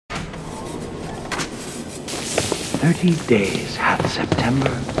30 days hath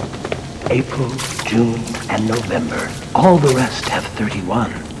September, April, June, and November. All the rest have 31.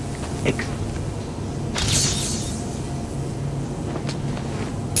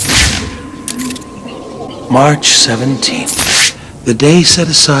 March 17th, the day set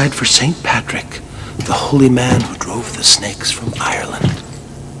aside for St. Patrick, the holy man who drove the snakes from Ireland.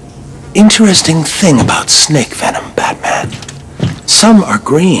 Interesting thing about snake venom, Batman. Some are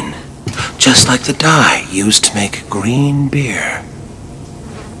green, just like the dye used to make green beer.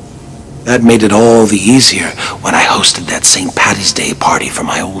 That made it all the easier when I hosted that St. Patty's Day party for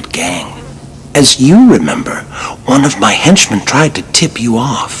my old gang. As you remember, one of my henchmen tried to tip you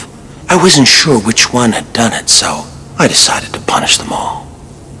off. I wasn't sure which one had done it, so I decided to punish them all.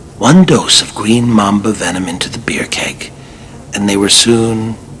 1 dose of green mamba venom into the beer keg, and they were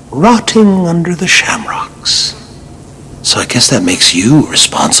soon rotting under the shamrocks. So I guess that makes you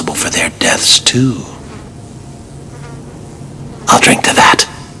responsible for their deaths, too. I'll drink to that.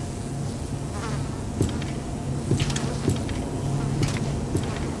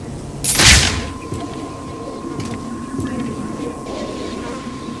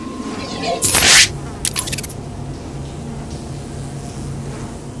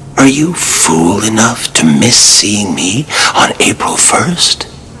 Are you fool enough to miss seeing me on April 1st?